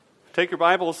Take your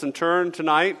Bibles and turn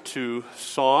tonight to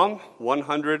Psalm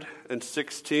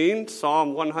 116.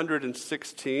 Psalm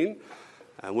 116.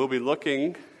 And we'll be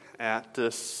looking at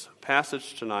this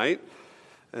passage tonight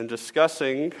and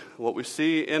discussing what we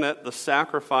see in it, the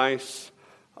sacrifice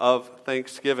of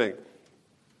thanksgiving.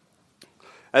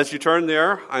 As you turn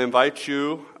there, I invite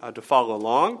you to follow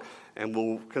along, and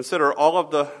we'll consider all of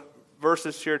the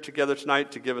verses here together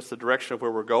tonight to give us the direction of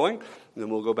where we're going. And then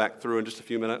we'll go back through in just a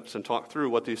few minutes and talk through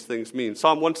what these things mean.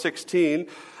 Psalm 116,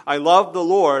 I love the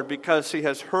Lord because he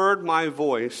has heard my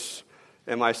voice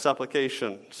and my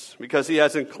supplications, because he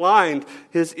has inclined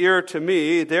his ear to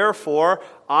me. Therefore,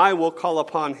 I will call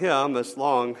upon him as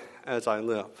long as I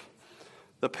live.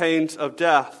 The pains of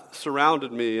death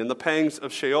surrounded me, and the pangs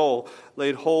of Sheol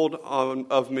laid hold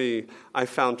of me. I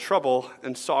found trouble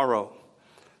and sorrow.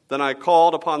 Then I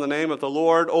called upon the name of the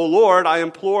Lord. O Lord, I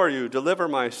implore you, deliver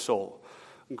my soul.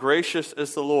 Gracious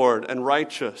is the Lord and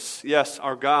righteous. Yes,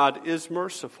 our God is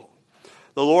merciful.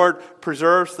 The Lord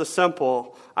preserves the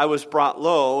simple. I was brought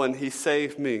low, and he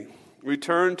saved me.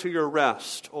 Return to your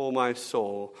rest, O my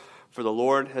soul, for the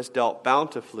Lord has dealt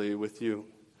bountifully with you.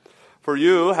 For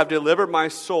you have delivered my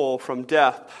soul from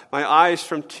death, my eyes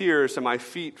from tears, and my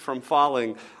feet from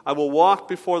falling. I will walk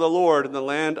before the Lord in the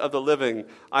land of the living.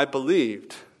 I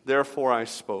believed, therefore I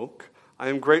spoke. I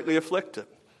am greatly afflicted.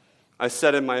 I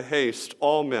said in my haste,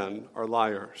 all men are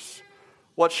liars.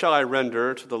 What shall I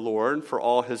render to the Lord for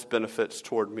all his benefits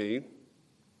toward me?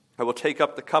 I will take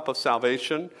up the cup of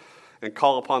salvation and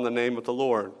call upon the name of the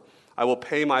Lord. I will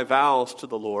pay my vows to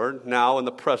the Lord now in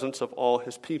the presence of all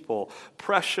his people.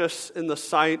 Precious in the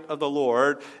sight of the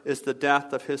Lord is the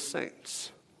death of his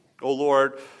saints. O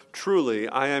Lord, truly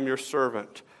I am your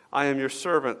servant. I am your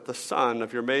servant, the son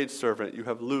of your maidservant. You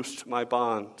have loosed my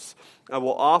bonds. I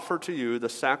will offer to you the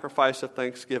sacrifice of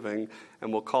thanksgiving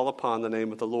and will call upon the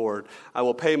name of the Lord. I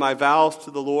will pay my vows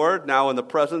to the Lord now in the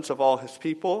presence of all his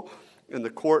people, in the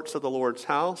courts of the Lord's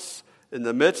house. In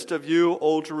the midst of you,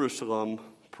 O Jerusalem,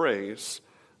 praise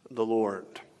the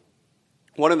Lord.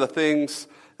 One of the things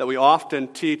that we often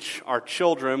teach our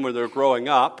children when they're growing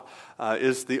up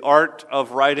is the art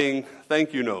of writing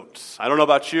thank you notes. I don't know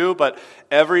about you, but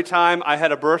every time I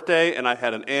had a birthday and I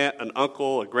had an aunt, an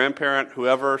uncle, a grandparent,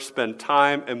 whoever spend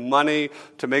time and money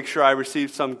to make sure I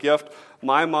received some gift,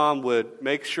 my mom would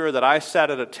make sure that I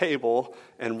sat at a table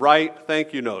and write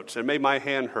thank you notes. It made my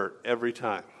hand hurt every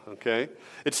time, okay?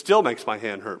 It still makes my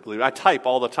hand hurt, believe me. I type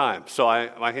all the time, so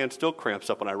my hand still cramps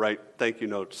up when I write thank you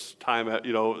notes,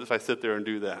 if I sit there and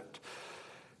do that.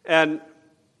 And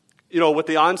with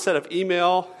the onset of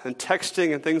email and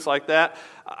texting and things like that,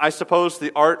 I suppose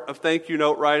the art of thank you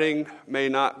note writing may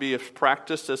not be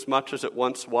practiced as much as it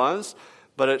once was,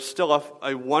 but it's still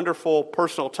a wonderful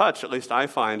personal touch, at least I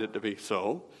find it to be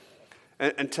so.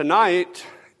 And tonight,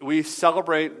 we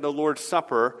celebrate the Lord's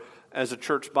Supper as a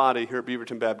church body here at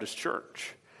Beaverton Baptist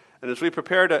Church. And as we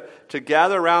prepare to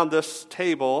gather around this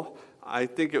table, I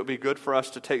think it would be good for us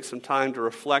to take some time to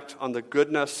reflect on the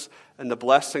goodness and the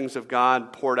blessings of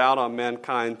God poured out on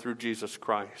mankind through Jesus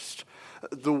Christ.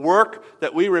 The work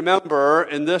that we remember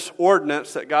in this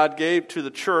ordinance that God gave to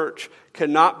the church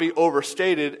cannot be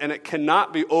overstated, and it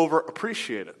cannot be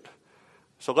overappreciated.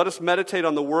 So let us meditate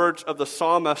on the words of the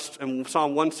psalmist in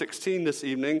Psalm 116 this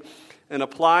evening and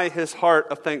apply his heart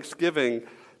of thanksgiving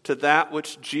to that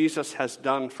which Jesus has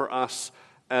done for us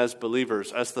as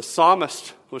believers. As the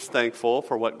psalmist was thankful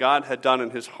for what God had done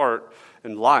in his heart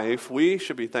and life, we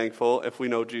should be thankful, if we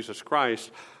know Jesus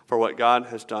Christ, for what God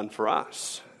has done for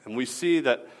us. And we see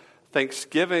that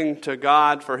thanksgiving to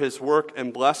God for his work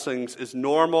and blessings is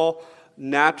normal,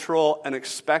 natural, and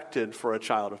expected for a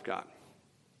child of God.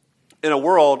 In a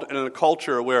world and in a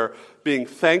culture where being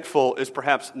thankful is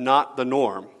perhaps not the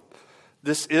norm,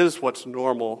 this is what's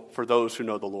normal for those who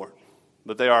know the Lord.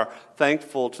 But they are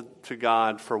thankful to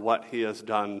God for what he has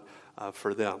done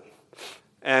for them.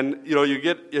 And,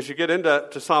 as you get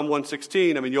into Psalm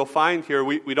 116, you'll find here,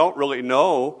 we don't really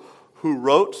know who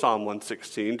wrote Psalm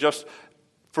 116. Just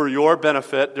for your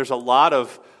benefit, there's a lot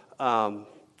of,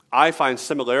 I find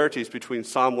similarities between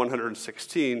Psalm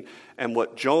 116 and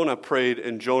what Jonah prayed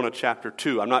in Jonah chapter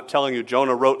 2. I'm not telling you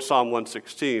Jonah wrote Psalm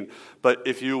 116, but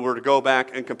if you were to go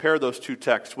back and compare those two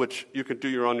texts, which you could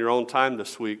do on your own time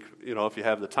this week, if you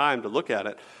have the time to look at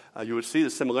it, you would see the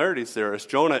similarities there as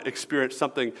Jonah experienced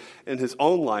something in his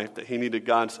own life that he needed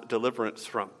God's deliverance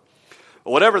from.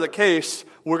 Whatever the case,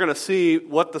 we're going to see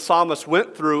what the psalmist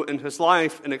went through in his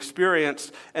life and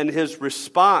experienced and his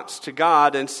response to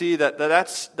God, and see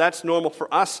that's normal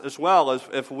for us as well. As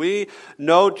if we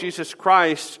know Jesus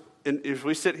Christ, if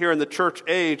we sit here in the church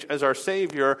age as our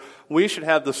Savior, we should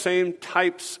have the same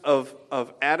types of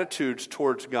attitudes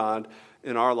towards God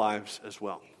in our lives as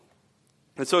well.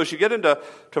 And so as you get into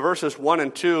verses 1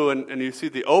 and 2, and you see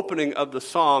the opening of the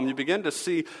psalm, you begin to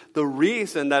see the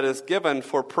reason that is given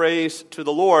for praise to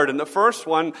the Lord. And the first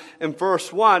one, in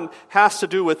verse 1, has to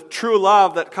do with true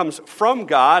love that comes from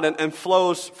God and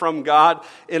flows from God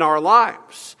in our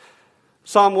lives.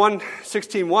 Psalm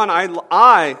 116:1,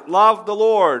 I love the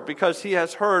Lord because he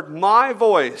has heard my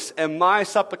voice and my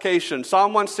supplication.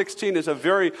 Psalm 116 is a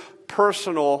very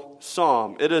personal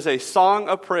psalm. It is a song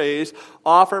of praise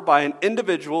offered by an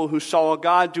individual who saw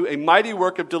God do a mighty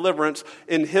work of deliverance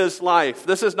in his life.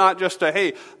 This is not just a,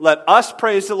 hey, let us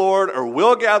praise the Lord, or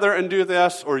we'll gather and do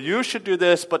this, or you should do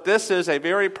this, but this is a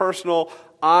very personal,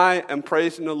 I am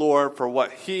praising the Lord for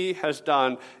what he has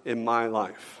done in my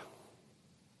life.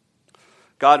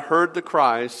 God heard the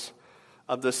cries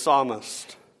of the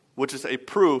psalmist, which is a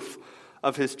proof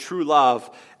of his true love,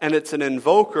 and it's an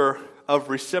invoker of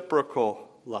reciprocal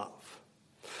love.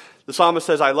 The psalmist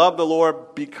says, I love the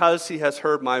Lord because he has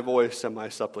heard my voice and my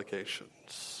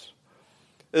supplications.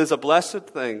 It is a blessed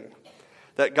thing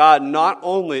that God not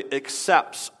only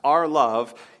accepts our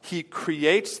love, he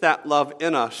creates that love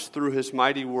in us through his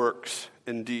mighty works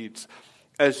and deeds.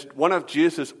 As one of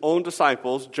Jesus' own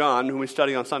disciples, John, whom we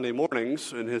study on Sunday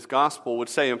mornings in his gospel, would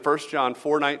say in 1 John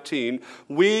 4:19,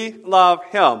 we love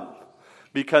him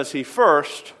because he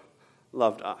first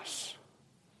loved us.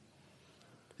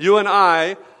 You and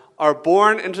I are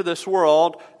born into this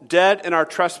world dead in our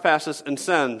trespasses and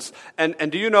sins.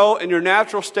 And do you know in your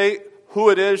natural state who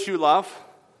it is you love?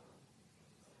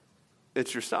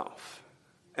 It's yourself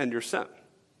and your sin.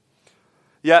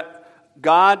 Yet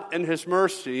God in his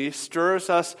mercy stirs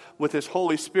us with his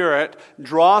Holy Spirit,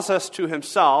 draws us to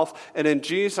himself, and in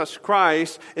Jesus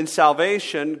Christ, in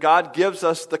salvation, God gives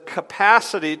us the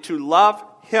capacity to love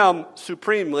him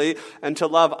supremely and to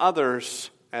love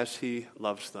others as he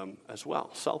loves them as well,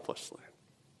 selflessly.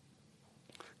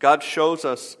 God shows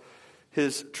us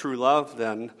his true love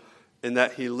then in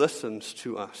that he listens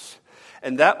to us.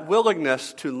 And that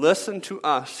willingness to listen to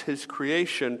us, his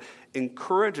creation,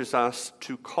 encourages us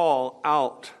to call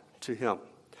out to him.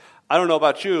 I don't know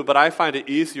about you, but I find it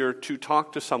easier to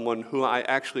talk to someone who I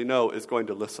actually know is going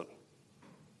to listen,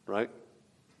 right?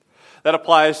 That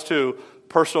applies to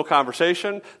personal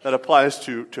conversation. That applies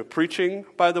to preaching,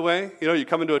 by the way. You know, you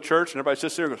come into a church and everybody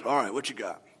sits there and goes, all right, what you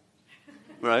got?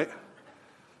 Right?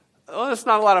 Well, it's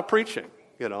not a lot of preaching,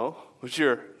 you know. But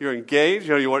you're engaged,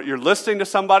 you know, you're listening to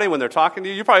somebody when they're talking to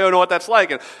you. You probably don't know what that's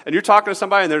like. And you're talking to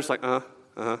somebody and they're just like,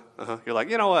 You're like,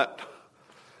 you know what? I'm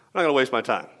not going to waste my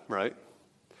time, right?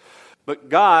 But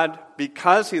God,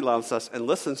 because he loves us and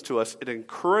listens to us, it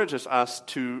encourages us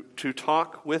to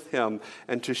talk with him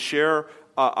and to share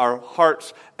our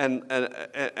hearts and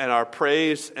our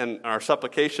praise and our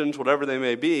supplications, whatever they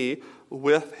may be,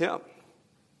 with him.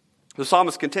 The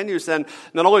psalmist continues then,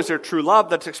 not only is there true love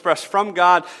that's expressed from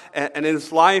God and in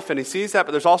his life, and he sees that,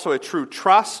 but there's also a true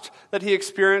trust that he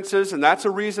experiences, and that's a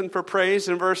reason for praise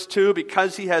in verse 2,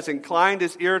 because he has inclined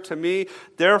his ear to me,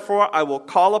 therefore I will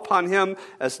call upon him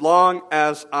as long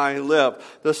as I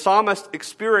live. The psalmist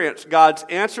experienced God's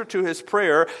answer to his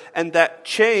prayer, and that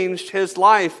changed his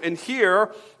life. And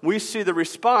here we see the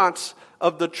response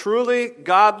of the truly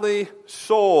godly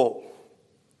soul.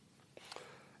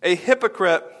 A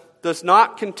hypocrite does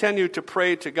not continue to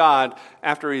pray to God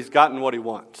after he's gotten what he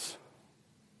wants.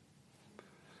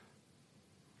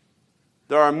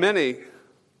 There are many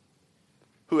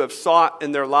who have sought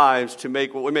in their lives to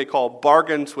make what we may call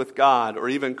bargains with God, or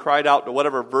even cried out to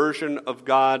whatever version of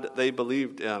God they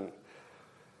believed in.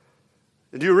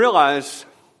 And do you realize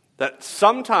that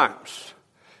sometimes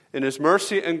in his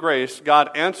mercy and grace,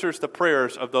 God answers the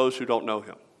prayers of those who don't know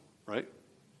him, right?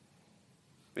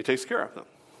 He takes care of them.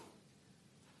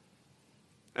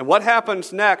 And what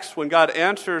happens next when God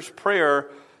answers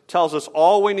prayer tells us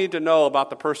all we need to know about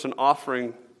the person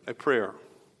offering a prayer.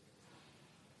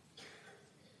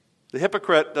 The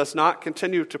hypocrite does not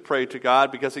continue to pray to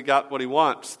God because he got what he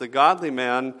wants. The godly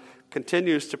man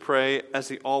continues to pray as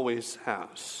he always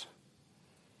has.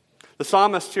 The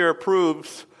psalmist here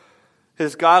proves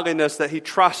his godliness, that he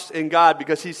trusts in God,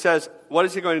 because he says, what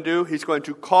is he going to do? He's going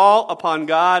to call upon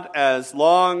God as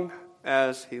long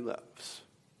as he lives.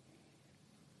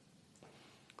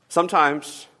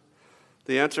 Sometimes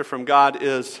the answer from God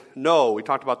is no. We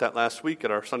talked about that last week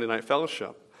at our Sunday night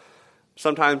fellowship.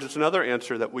 Sometimes it's another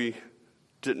answer that we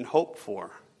didn't hope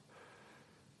for.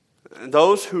 And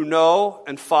those who know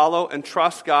and follow and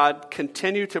trust God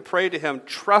continue to pray to Him,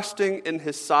 trusting in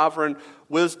His sovereign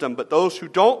wisdom. But those who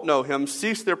don't know Him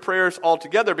cease their prayers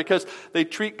altogether because they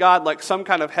treat God like some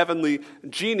kind of heavenly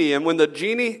genie. And when the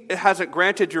genie hasn't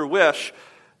granted your wish,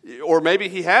 or maybe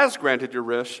he has granted your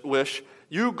wish,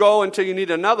 you go until you need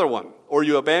another one, or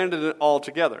you abandon it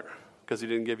altogether because He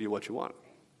didn't give you what you wanted.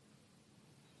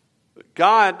 But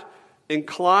God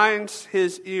inclines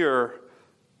His ear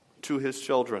to His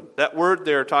children. That word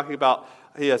there talking about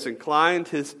He has inclined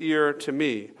His ear to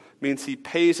me means He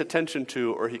pays attention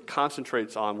to or He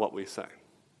concentrates on what we say.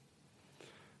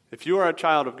 If you are a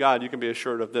child of God, you can be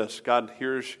assured of this: God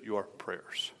hears your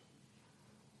prayers.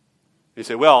 You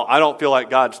say, well, I don't feel like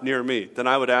God's near me. Then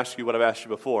I would ask you what I've asked you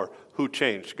before. Who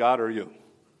changed, God or you?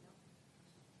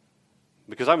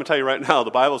 Because I'm going to tell you right now, the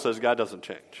Bible says God doesn't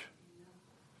change.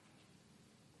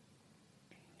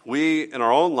 We, in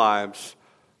our own lives,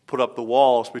 put up the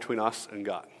walls between us and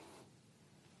God.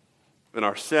 In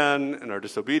our sin, in our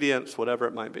disobedience, whatever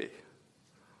it might be.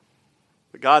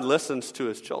 But God listens to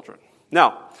His children.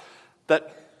 Now,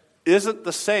 that isn't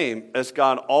the same as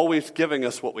God always giving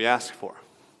us what we ask for.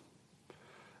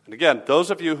 And again,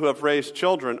 those of you who have raised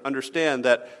children understand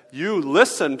that you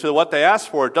listen to what they ask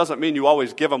for. It doesn't mean you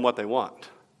always give them what they want,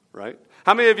 right?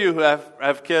 How many of you who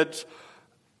have kids,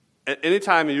 at any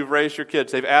time you've raised your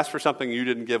kids, they've asked for something and you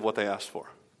didn't give what they asked for?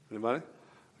 Anybody?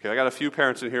 Okay, I got a few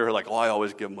parents in here who are like, I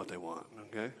always give them what they want.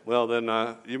 Okay, well then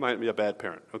you might be a bad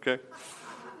parent, okay?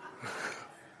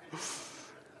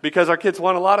 Because our kids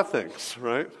want a lot of things,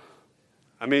 right?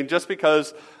 I mean, just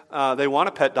because they want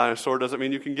a pet dinosaur doesn't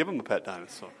mean you can give them a pet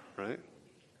dinosaur, right?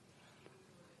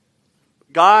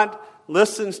 God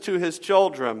listens to His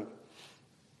children.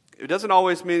 It doesn't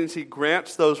always mean He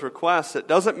grants those requests. It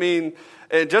doesn't mean,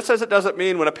 just as it doesn't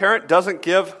mean when a parent doesn't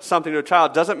give something to a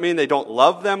child, doesn't mean they don't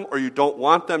love them or you don't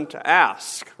want them to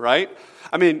ask, right?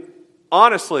 I mean,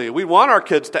 honestly, we want our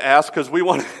kids to ask because we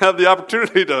want to have the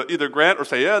opportunity to either grant or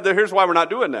say, yeah, here's why we're not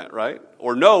doing that, right?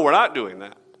 Or no, we're not doing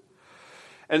that.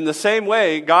 And in the same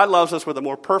way, God loves us with a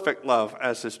more perfect love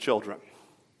as His children.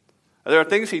 There are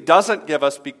things He doesn't give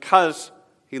us because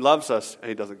He loves us and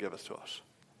He doesn't give us to us.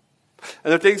 And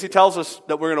there are things He tells us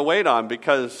that we're going to wait on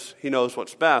because He knows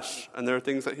what's best. And there are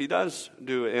things that He does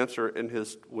do answer in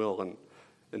His will and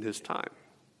in His time.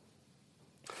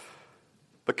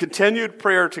 But continued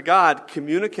prayer to God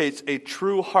communicates a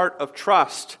true heart of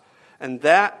trust. And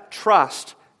that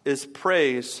trust is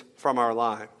praise from our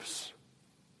lives.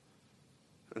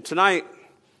 And tonight,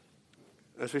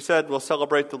 as we said, we'll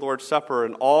celebrate the Lord's Supper,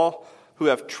 and all who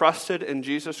have trusted in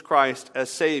Jesus Christ as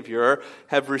Savior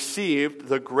have received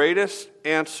the greatest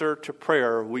answer to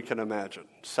prayer we can imagine: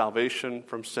 salvation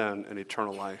from sin and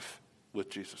eternal life with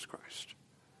Jesus Christ.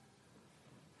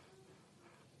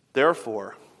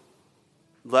 Therefore,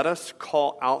 let us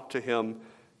call out to Him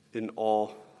in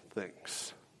all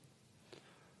things.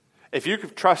 If you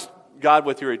can trust God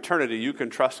with your eternity, you can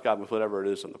trust God with whatever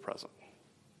it is in the present.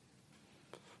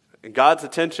 And God's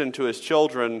attention to His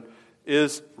children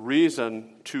is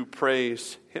reason to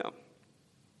praise Him.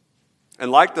 And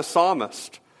like the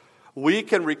psalmist, we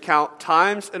can recount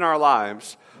times in our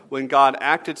lives when God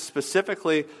acted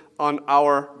specifically on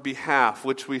our behalf,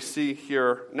 which we see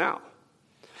here now.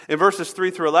 In verses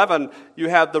 3 through 11, you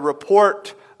have the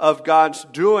report of God's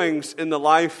doings in the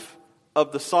life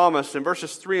of the psalmist. In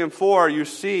verses 3 and 4, you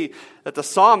see that the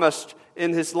psalmist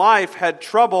in his life had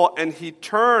trouble, and he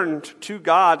turned to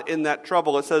God in that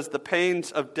trouble. It says, the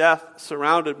pains of death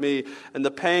surrounded me, and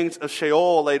the pangs of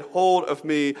Sheol laid hold of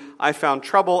me. I found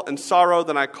trouble and sorrow.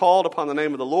 Then I called upon the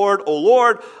name of the Lord. O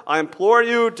Lord, I implore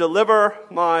you, deliver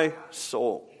my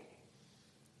soul.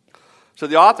 So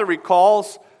the author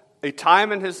recalls a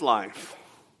time in his life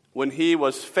when he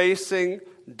was facing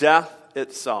death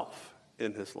itself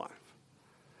in his life.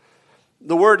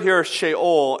 The word here,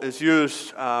 Sheol, is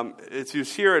used. It's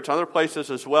used here. It's other places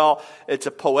as well. It's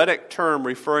a poetic term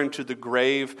referring to the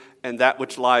grave and that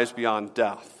which lies beyond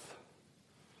death.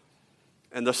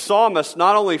 And the psalmist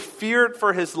not only feared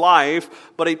for his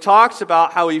life, but he talks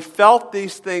about how he felt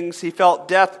these things. He felt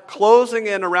death closing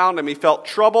in around him. He felt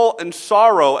trouble and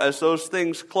sorrow as those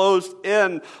things closed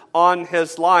in on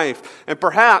his life. And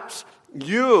perhaps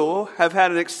you have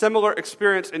had a similar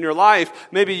experience in your life.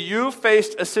 Maybe you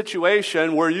faced a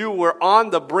situation where you were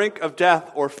on the brink of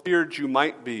death or feared you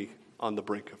might be on the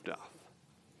brink of death.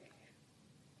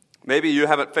 Maybe you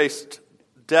haven't faced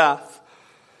death,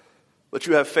 but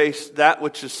you have faced that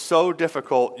which is so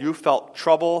difficult, you felt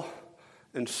trouble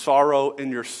and sorrow in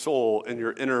your soul, in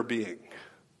your inner being.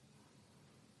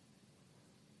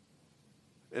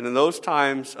 And in those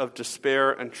times of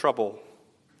despair and trouble,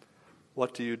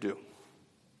 what do you do?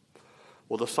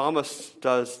 Well, the psalmist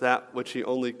does that which he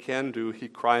only can do. He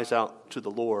cries out to the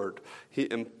Lord. He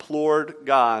implored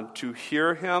God to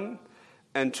hear him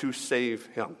and to save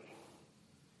him.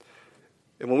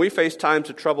 And when we face times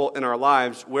of trouble in our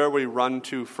lives, where we run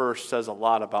to first says a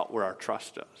lot about where our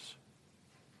trust is.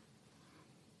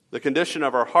 The condition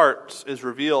of our hearts is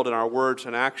revealed in our words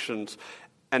and actions,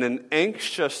 and an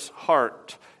anxious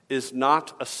heart is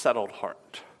not a settled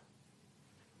heart.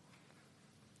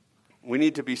 We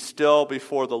need to be still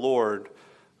before the Lord,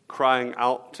 crying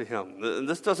out to him. And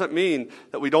this doesn't mean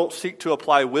that we don't seek to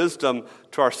apply wisdom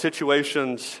to our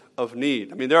situations of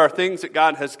need. I mean, there are things that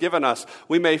God has given us.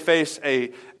 We may face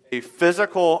a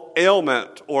physical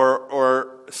ailment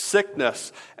or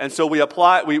sickness, and so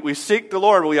we seek the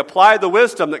Lord. We apply the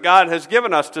wisdom that God has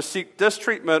given us to seek this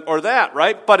treatment or that,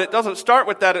 right? But it doesn't start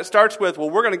with that. It starts with,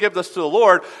 well, we're going to give this to the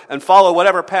Lord and follow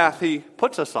whatever path he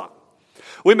puts us on.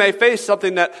 We may face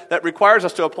something that requires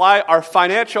us to apply our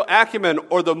financial acumen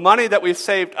or the money that we've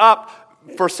saved up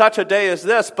for such a day as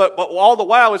this, but all the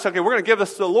while it's okay, we're going to give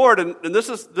this to the Lord, and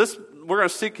we're going to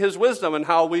seek his wisdom in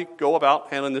how we go about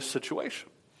handling this situation.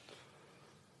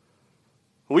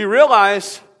 We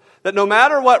realize that no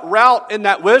matter what route in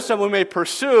that wisdom we may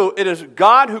pursue, it is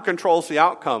God who controls the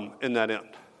outcome in that end.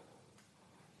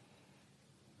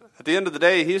 At the end of the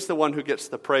day, he's the one who gets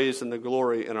the praise and the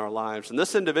glory in our lives. And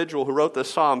this individual who wrote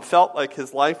this psalm felt like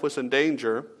his life was in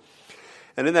danger.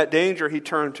 And in that danger, he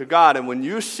turned to God. And when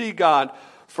you see God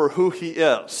for who he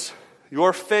is,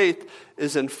 your faith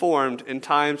is informed in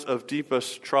times of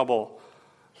deepest trouble.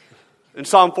 In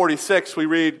Psalm 46, we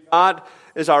read, God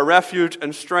is our refuge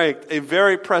and strength, a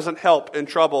very present help in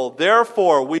trouble.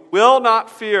 Therefore, we will not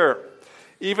fear,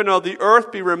 even though the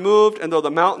earth be removed, and though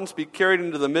the mountains be carried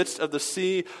into the midst of the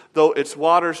sea, though its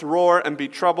waters roar and be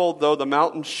troubled, though the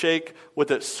mountains shake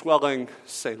with its swelling,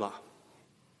 Selah.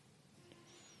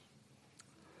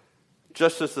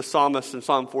 Just as the psalmist in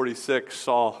Psalm 46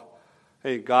 saw,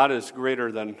 hey, God is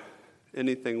greater than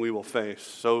anything we will face,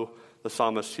 so the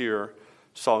psalmist here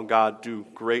saw God do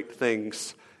great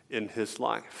things in his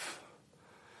life.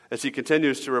 As he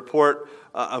continues to report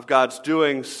of God's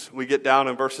doings, we get down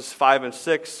in verses 5 and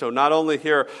 6. So not only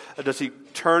here does he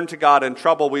turn to God in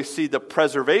trouble, we see the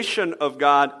preservation of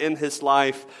God in his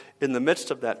life in the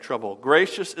midst of that trouble.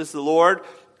 Gracious is the Lord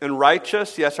and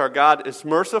righteous. Yes, our God is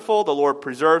merciful. The Lord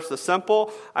preserves the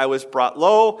simple. I was brought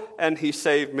low, and he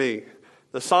saved me.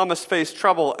 The psalmist faced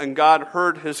trouble, and God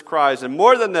heard his cries. And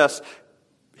more than this,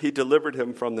 he delivered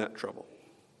him from that trouble.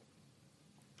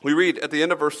 We read at the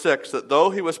end of verse 6 that though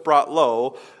he was brought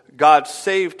low, God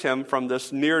saved him from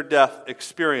this near-death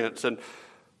experience. And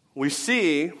we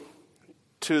see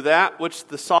to that which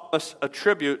the psalmist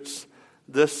attributes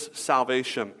this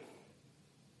salvation.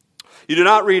 You do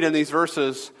not read in these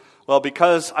verses, well,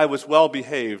 because I was well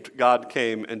behaved, God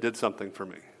came and did something for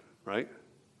me, right?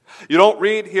 You don't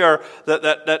read here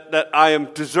that I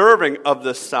am deserving of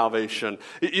this salvation.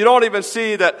 You don't even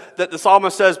see that the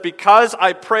psalmist says, because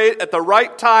I prayed at the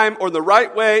right time or the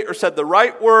right way or said the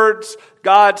right words,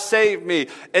 God saved me.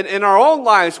 And in our own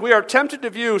lives, we are tempted to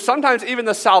view sometimes even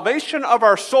the salvation of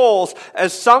our souls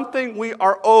as something we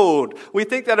are owed. We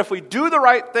think that if we do the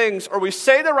right things or we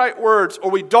say the right words or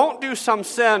we don't do some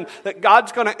sin, that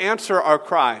God's going to answer our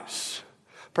cries.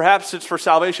 Perhaps it's for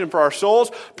salvation for our souls.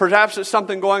 Perhaps it's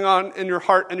something going on in your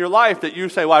heart and your life that you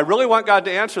say, well, I really want God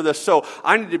to answer this, so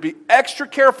I need to be extra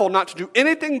careful not to do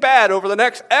anything bad over the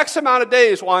next X amount of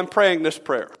days while I'm praying this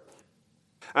prayer.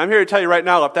 I'm here to tell you right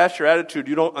now, if that's your attitude,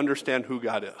 you don't understand who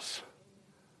God is.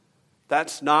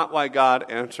 That's not why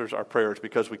God answers our prayers,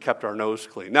 because we kept our nose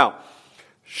clean. Now,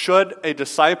 should a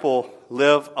disciple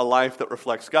live a life that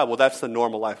reflects God? Well, that's the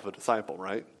normal life of a disciple,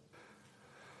 right?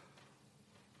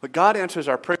 But God answers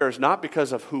our prayers not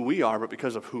because of who we are, but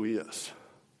because of who he is.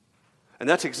 And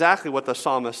that's exactly what the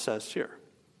psalmist says here.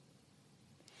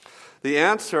 The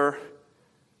answer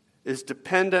is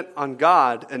dependent on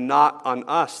God and not on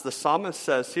us. The psalmist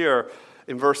says here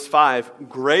in verse 5,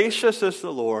 gracious is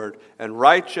the Lord and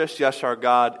righteous, yes, our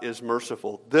God is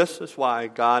merciful. This is why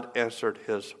God answered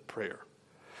his prayer.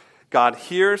 God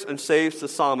hears and saves the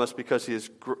psalmist because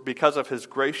of his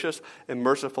gracious and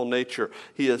merciful nature.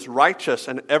 He is righteous,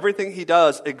 and everything he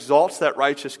does exalts that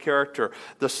righteous character.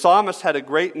 The psalmist had a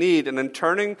great need, and in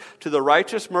turning to the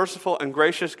righteous, merciful, and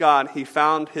gracious God, he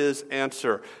found his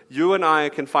answer. You and I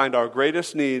can find our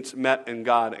greatest needs met in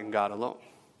God and God alone.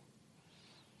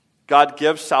 God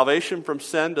gives salvation from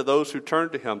sin to those who turn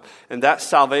to him, and that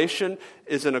salvation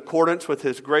is in accordance with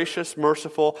his gracious,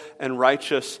 merciful, and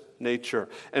righteous nature.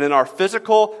 And in our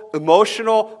physical,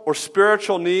 emotional, or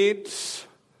spiritual needs,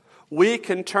 we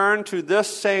can turn to this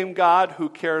same God who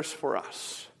cares for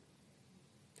us.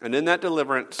 And in that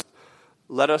deliverance,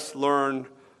 let us learn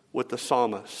with the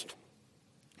psalmist.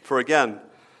 For again,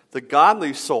 the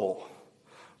godly soul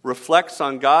reflects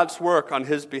on God's work on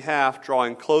his behalf,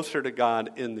 drawing closer to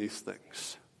God in these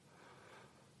things.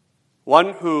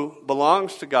 One who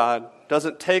belongs to God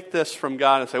doesn't take this from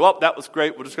God and say, well, that was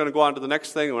great, we're just going to go on to the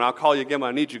next thing, and I'll call you again when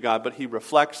I need you, God. But he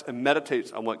reflects and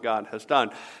meditates on what God has done.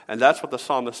 And that's what the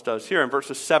psalmist does here. In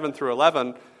verses 7 through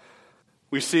 11,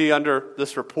 we see under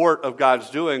this report of God's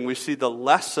doing, we see the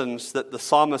lessons that the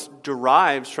psalmist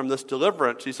derives from this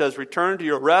deliverance. He says, return to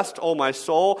your rest, O my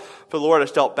soul, for the Lord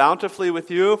has dealt bountifully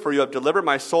with you, for you have delivered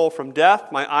my soul from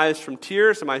death, my eyes from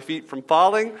tears, and my feet from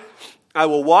falling. I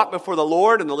will walk before the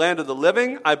Lord in the land of the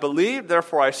living. I believed,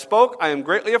 therefore I spoke. I am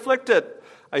greatly afflicted.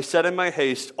 I said in my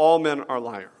haste, all men are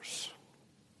liars.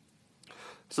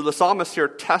 So the psalmist here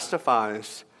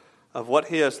testifies of what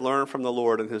he has learned from the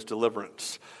Lord in his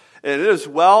deliverance. And it is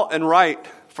well and right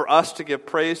for us to give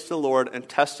praise to the Lord and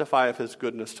testify of his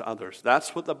goodness to others.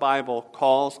 That's what the Bible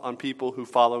calls on people who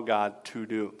follow God to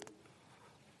do.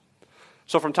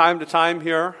 So from time to time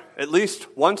here, at least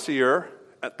once a year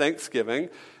at Thanksgiving,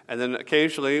 and then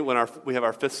occasionally when we have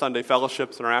our fifth Sunday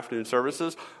fellowships and our afternoon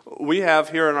services, we have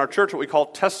here in our church what we call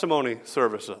testimony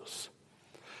services.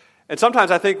 And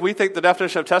sometimes we think the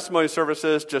definition of testimony service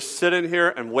is just sit in here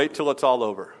and wait till it's all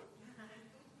over.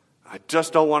 I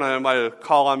just don't want anybody to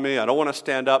call on me. I don't want to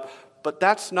stand up. But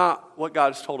that's not what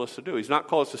God's told us to do. He's not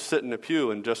called us to sit in the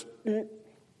pew and just, you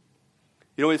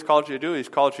know what he's called you to do? He's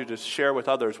called you to share with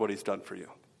others what he's done for you.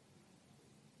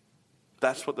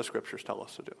 That's what the scriptures tell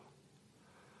us to do.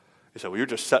 You say, well, you're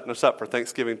just setting us up for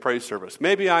Thanksgiving praise service.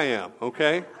 Maybe I am,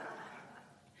 okay?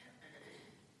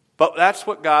 But that's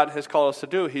what God has called us to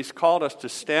do. He's called us to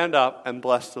stand up and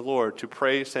bless the Lord, to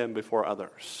praise him before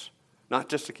others, not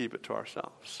just to keep it to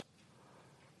ourselves.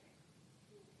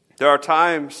 There are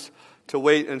times to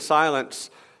wait in silence,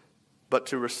 but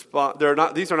to respond.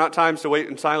 These are not times to wait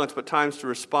in silence, but times to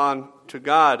respond to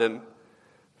God. And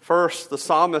first, the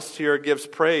psalmist here gives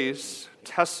praise,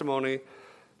 testimony,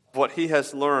 what he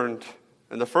has learned.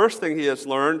 And the first thing he had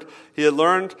learned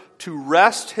to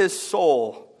rest his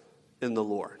soul in the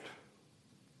Lord.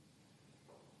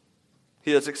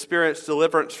 He has experienced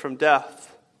deliverance from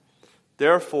death.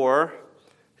 Therefore,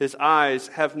 his eyes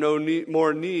have no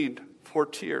more need for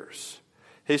tears.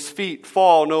 His feet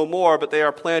fall no more, but they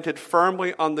are planted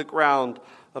firmly on the ground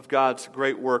of God's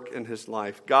great work in his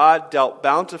life. God dealt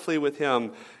bountifully with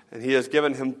him, and he has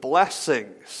given him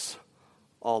blessings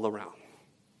all around.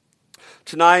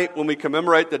 Tonight, when we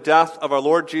commemorate the death of our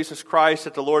Lord Jesus Christ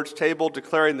at the Lord's table,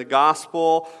 declaring the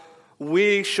gospel,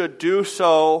 we should do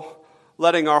so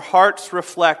letting our hearts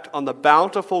reflect on the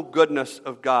bountiful goodness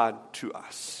of God to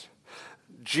us.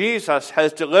 Jesus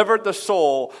has delivered the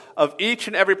soul of each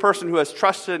and every person who has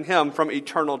trusted in him from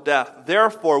eternal death.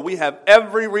 Therefore, we have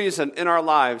every reason in our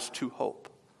lives to hope.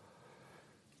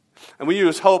 And we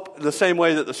use hope the same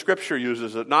way that the Scripture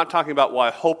uses it, not talking about, well,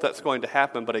 I hope that's going to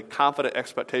happen, but a confident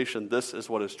expectation, this is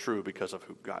what is true because of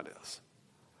who God is.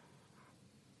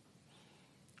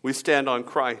 We stand on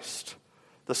Christ,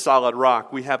 the solid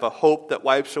rock. We have a hope that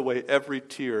wipes away every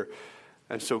tear.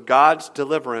 And so God's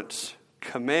deliverance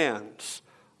commands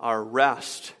our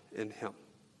rest in him.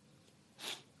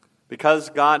 Because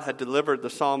God had delivered the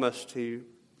psalmist, he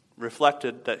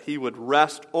reflected that he would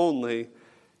rest only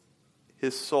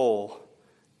his soul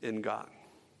in God.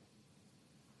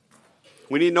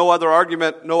 We need no other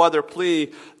argument, no other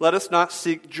plea. Let us not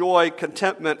seek joy,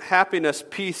 contentment, happiness,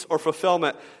 peace, or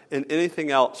fulfillment in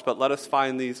anything else, but let us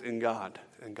find these in God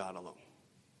and God alone.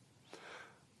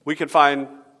 We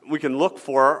can look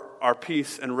for our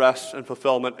peace and rest and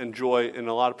fulfillment and joy in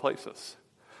a lot of places.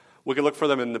 We can look for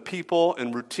them in the people,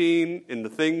 in routine, in the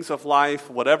things of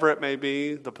life, whatever it may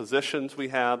be, the positions we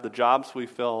have, the jobs we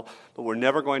fill, but we're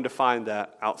never going to find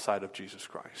that outside of Jesus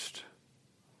Christ.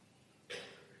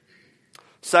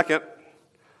 Second,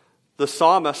 the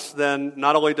psalmist then,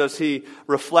 not only does he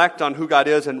reflect on who God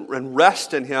is and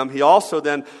rest in him, he also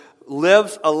then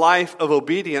lives a life of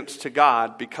obedience to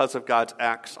God because of God's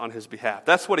acts on his behalf.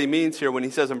 That's what he means here when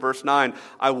he says in verse 9,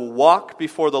 I will walk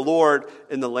before the Lord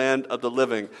in the land of the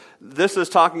living. This is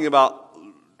talking about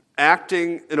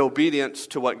acting in obedience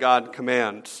to what God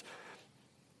commands.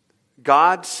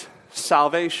 God's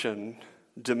salvation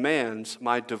demands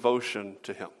my devotion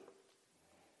to him.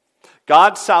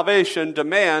 God's salvation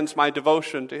demands my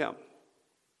devotion to him.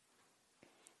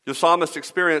 The psalmist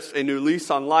experienced a new lease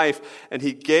on life, and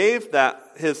he gave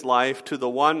his life to the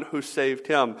one who saved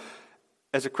him.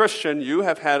 As a Christian, you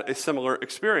have had a similar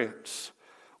experience.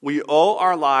 We owe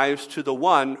our lives to the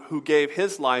one who gave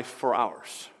his life for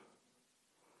ours.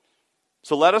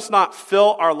 So let us not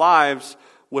fill our lives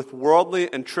with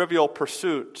worldly and trivial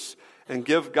pursuits and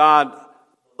give God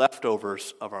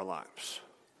leftovers of our lives.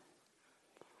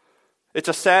 It's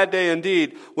a sad day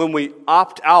indeed when we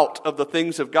opt out of the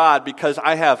things of God because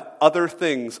I have other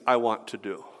things I want to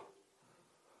do.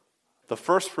 The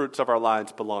first fruits of our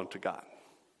lives belong to God,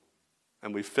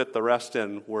 and we fit the rest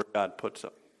in where God puts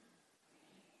them.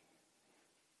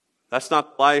 That's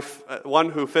not life. One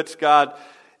who fits God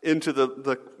into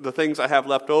the things I have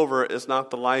left over is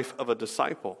not the life of a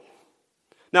disciple.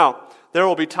 Now, there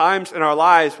will be times in our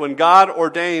lives when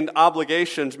God-ordained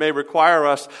obligations may require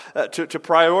us to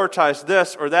prioritize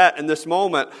this or that in this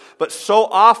moment. But so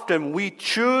often we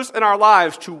choose in our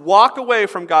lives to walk away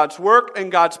from God's work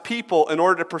and God's people in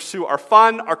order to pursue our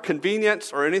fun, our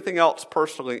convenience, or anything else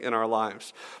personally in our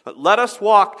lives. But let us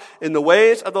walk in the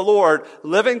ways of the Lord,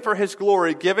 living for His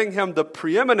glory, giving Him the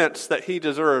preeminence that He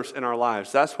deserves in our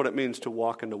lives. That's what it means to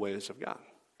walk in the ways of God,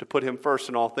 to put Him first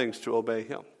in all things, to obey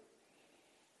Him.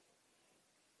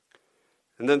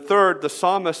 And then third, the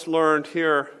psalmist learned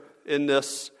here in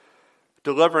this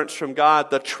deliverance from God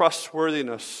the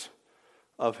trustworthiness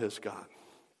of his God.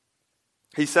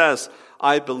 He says,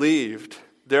 I believed,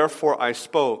 therefore I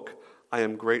spoke, I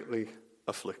am greatly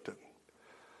afflicted.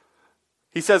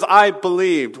 He says, I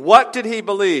believed. What did he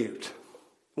believe?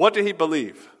 What did he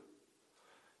believe?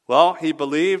 Well, he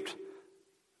believed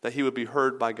that he would be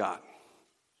heard by God.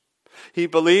 He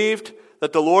believed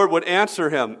that the Lord would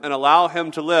answer him and allow him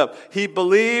to live. He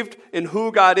believed in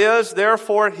who God is,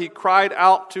 therefore he cried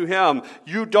out to him.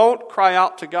 You don't cry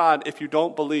out to God if you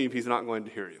don't believe He's not going to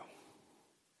hear you.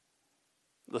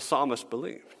 The psalmist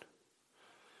believed.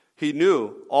 He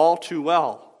knew all too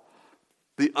well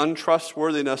the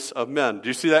untrustworthiness of men. Do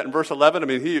you see that in verse 11? I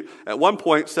mean, he at one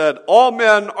point said, all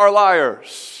men are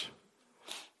liars.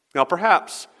 Now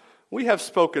perhaps we have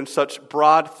spoken such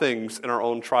broad things in our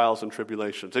own trials and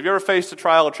tribulations. Have you ever faced a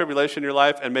trial or tribulation in your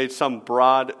life and made some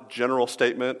broad general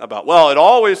statement about, well, it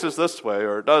always is this way,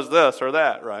 or it does this or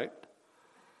that, right?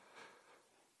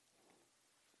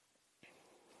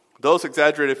 Those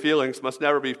exaggerated feelings must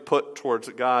never be put towards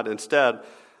God. Instead,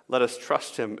 let us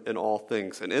trust Him in all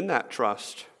things. And in that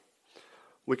trust,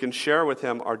 we can share with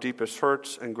Him our deepest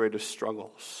hurts and greatest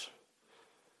struggles.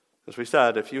 As we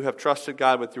said, if you have trusted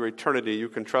God with your eternity, you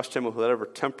can trust Him with whatever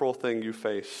temporal thing you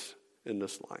face in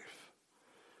this life.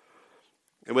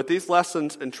 And with these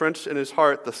lessons entrenched in his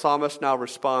heart, the psalmist now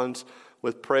responds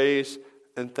with praise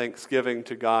and thanksgiving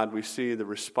to God. We see the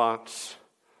response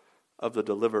of the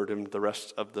delivered in the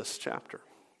rest of this chapter.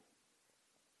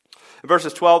 In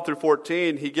verses 12 through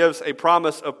 14, he gives a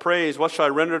promise of praise. What shall I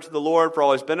render to the Lord for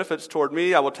all His benefits toward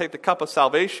me? I will take the cup of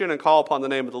salvation and call upon the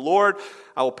name of the Lord.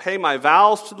 I will pay my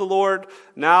vows to the Lord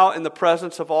now in the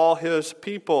presence of all His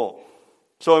people.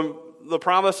 So the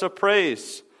promise of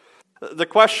praise. The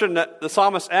question that the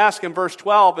psalmist asks in verse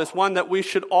 12 is one that we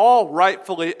should all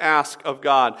rightfully ask of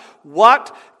God.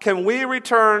 What can we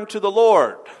return to the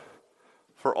Lord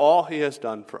for all He has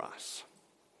done for us?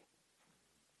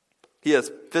 He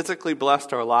has physically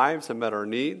blessed our lives and met our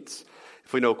needs.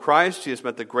 If we know Christ, He has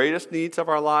met the greatest need of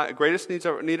our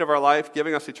life,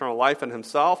 giving us eternal life in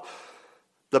Himself.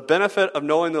 The benefit of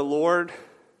knowing the Lord,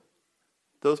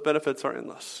 those benefits are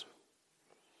endless.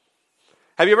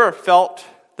 Have you ever felt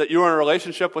that you were in a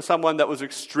relationship with someone that was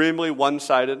extremely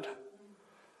one-sided?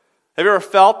 Have you ever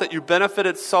felt that you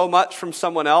benefited so much from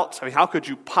someone else? I mean, how could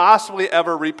you possibly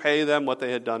ever repay them what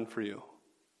they had done for you?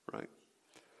 Right?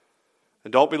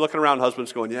 And don't be looking around,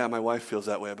 husbands, going, yeah, my wife feels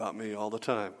that way about me all the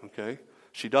time, okay?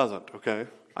 She doesn't, okay?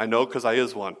 I know because I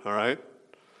is one, all right?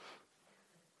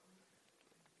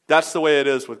 That's the way it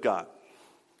is with God.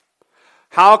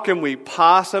 How can we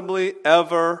possibly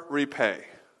ever repay,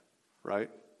 right,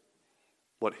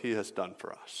 what He has done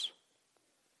for us?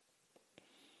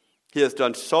 He has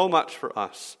done so much for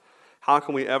us. What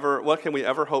can we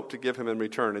ever hope to give Him in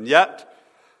return? And yet,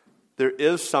 there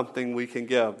is something we can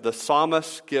give. The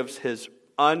psalmist gives his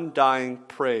undying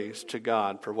praise to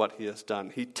God for what He has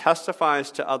done. He testifies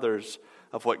to others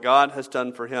of what God has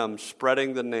done for him,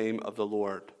 spreading the name of the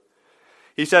Lord.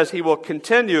 He says he will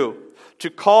continue to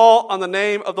call on the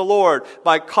name of the Lord.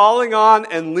 By calling on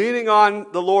and leaning on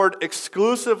the Lord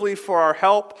exclusively for our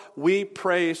help, we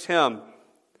praise Him.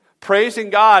 Praising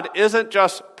God isn't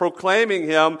just proclaiming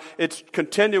Him, it's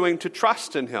continuing to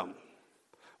trust in Him.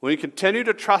 When we continue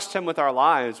to trust Him with our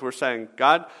lives, we're saying,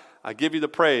 God, I give You the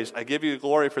praise, I give You the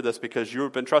glory for this because You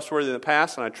have been trustworthy in the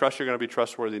past, and I trust You're going to be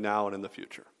trustworthy now and in the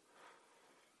future.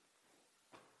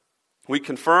 We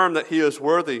confirm that he is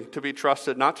worthy to be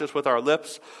trusted, not just with our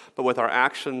lips, but with our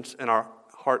actions and our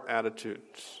heart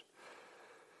attitudes.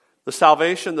 The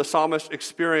salvation the psalmist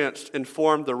experienced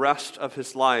informed the rest of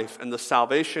his life, and the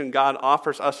salvation God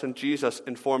offers us in Jesus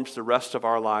informs the rest of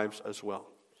our lives as well.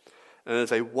 And it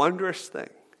is a wondrous thing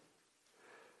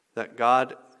that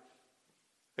God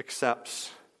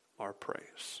accepts our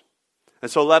praise. And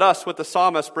so let us, with the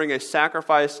psalmist, bring a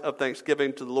sacrifice of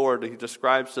thanksgiving to the Lord. He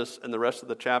describes this in the rest of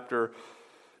the chapter.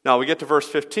 Now we get to verse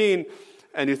 15,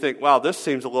 and you think, wow, this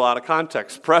seems a little out of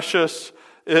context. Precious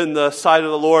in the sight of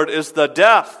the Lord is the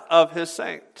death of his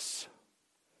saints.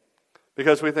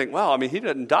 Because we think, well, he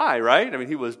didn't die, right?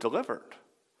 He was delivered.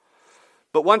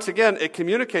 But once again, it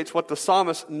communicates what the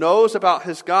psalmist knows about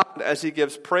his God as he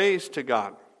gives praise to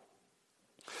God.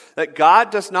 That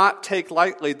God does not take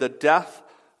lightly the death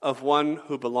of one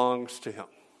who belongs to him.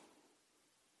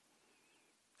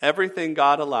 Everything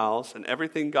God allows and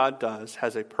everything God does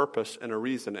has a purpose and a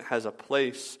reason. It has a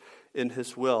place in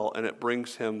his will, and it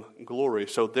brings him glory.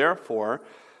 So therefore,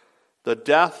 the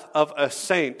death of a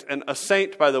saint, and a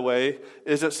saint, by the way,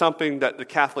 isn't something that the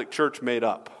Catholic Church made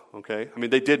up, okay?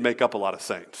 They did make up a lot of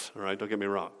saints, all right? Don't get me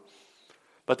wrong.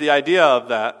 But the idea of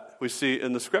that we see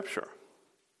in the Scripture.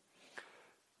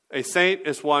 A saint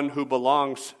is one who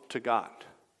belongs to God.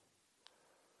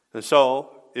 And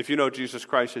so, if you know Jesus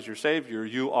Christ as your Savior,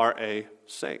 you are a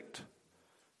saint.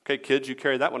 Okay, kids, you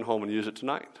carry that one home and use it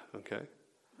tonight, okay?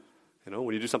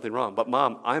 When you do something wrong. But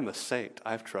Mom, I'm a saint.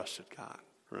 I've trusted God,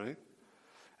 right?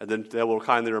 And then they will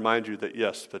kindly remind you that,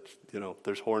 yes, but,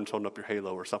 there's horns holding up your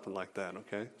halo or something like that,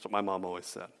 okay? That's what my mom always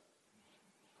said.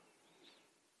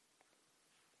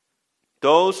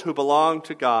 Those who belong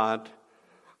to God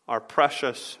are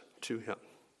precious to him.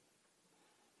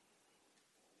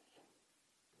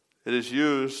 It is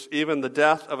used, even the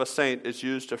death of a saint is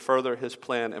used to further his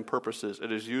plan and purposes.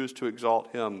 It is used to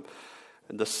exalt him.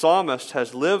 And the psalmist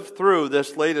has lived through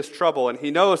this latest trouble, and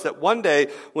he knows that one day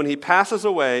when he passes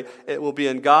away, it will be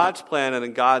in God's plan and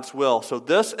in God's will. So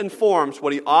this informs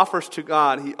what he offers to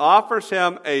God. He offers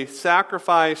him a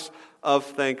sacrifice of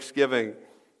thanksgiving.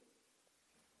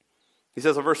 He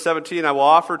says in verse 17, I will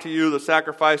offer to you the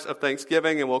sacrifice of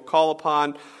thanksgiving and will call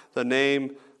upon the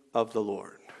name of the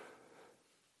Lord.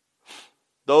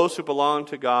 Those who belong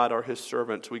to God are his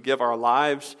servants. We give our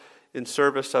lives in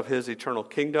service of his eternal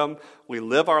kingdom. We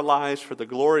live our lives for the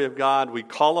glory of God. We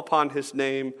call upon his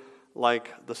name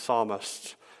like the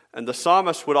psalmist. And the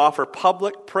psalmist would offer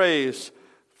public praise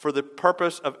for the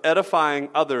purpose of edifying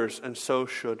others, and so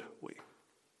should we.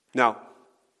 Now,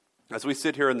 as we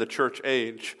sit here in the church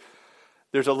age,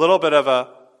 there's a little bit of a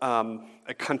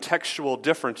contextual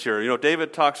difference here.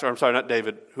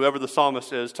 Whoever the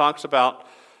psalmist is, talks about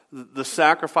the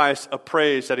sacrifice of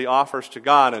praise that he offers to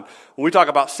God. And when we talk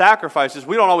about sacrifices,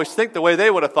 we don't always think the way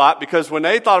they would have thought, because when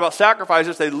they thought about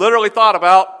sacrifices, they literally thought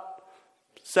about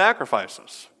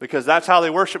sacrifices, because that's how they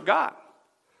worship God.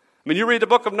 You read the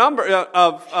book of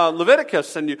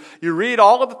Leviticus, and you read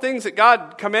all of the things that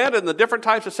God commanded and the different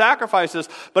types of sacrifices,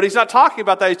 but he's not talking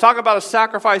about that. He's talking about a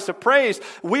sacrifice of praise.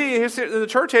 We, in the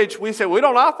church age, we say we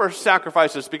don't offer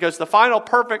sacrifices because the final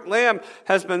perfect lamb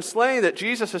has been slain, that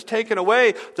Jesus has taken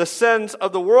away the sins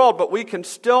of the world, but we can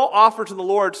still offer to the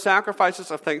Lord sacrifices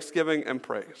of thanksgiving and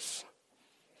praise.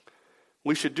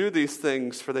 We should do these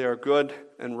things, for they are good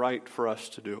and right for us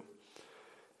to do.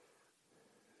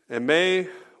 And may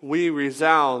we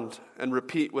resound and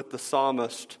repeat with the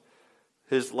psalmist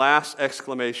his last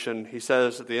exclamation. He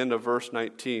says at the end of verse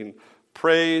 19,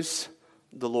 praise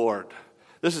the Lord.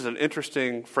 This is an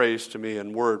interesting phrase to me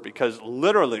and word, because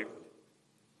literally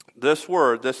this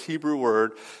word, this Hebrew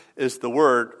word, is the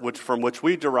word from which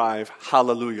we derive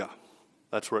hallelujah.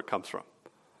 That's where it comes from.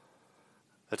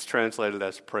 It's translated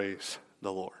as praise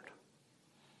the Lord.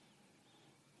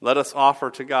 Let us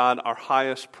offer to God our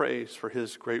highest praise for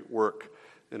his great work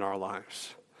in our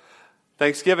lives.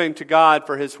 Thanksgiving to God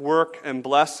for his work and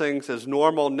blessings is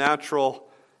normal, natural,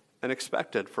 and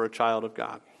expected for a child of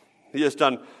God. He has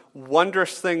done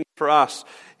wondrous things for us.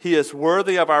 He is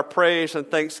worthy of our praise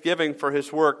and thanksgiving for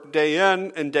his work day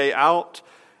in and day out.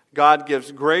 God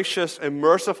gives gracious and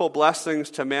merciful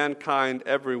blessings to mankind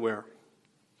everywhere.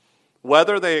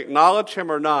 Whether they acknowledge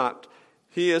him or not,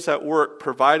 he is at work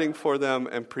providing for them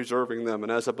and preserving them.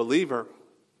 And as a believer,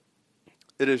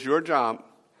 it is your job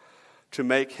to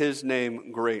make his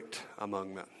name great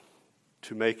among men,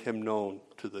 to make him known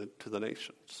to the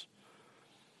nations.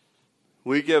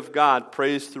 We give God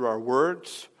praise through our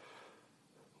words.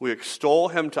 We extol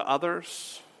him to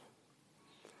others.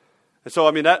 And so,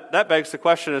 that begs the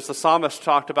question, as the psalmist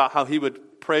talked about how he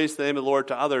would praise the name of the Lord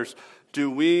to others,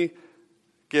 do we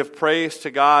give praise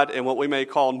to God in what we may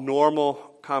call normal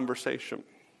conversation.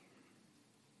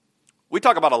 We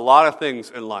talk about a lot of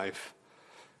things in life,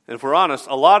 and if we're honest,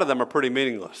 a lot of them are pretty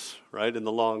meaningless, right, in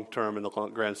the long term, in the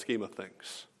grand scheme of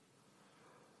things.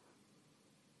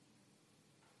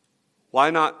 Why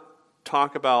not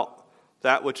talk about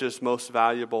that which is most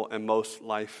valuable and most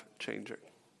life-changing?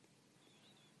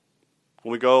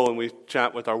 When we go and we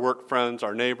chat with our work friends,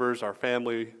 our neighbors, our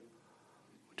family, we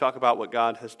talk about what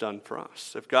God has done for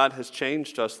us. If God has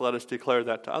changed us, let us declare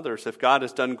that to others. If God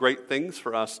has done great things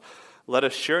for us, let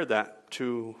us share that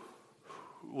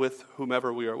with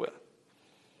whomever we are with.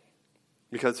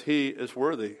 Because He is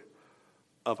worthy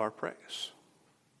of our praise.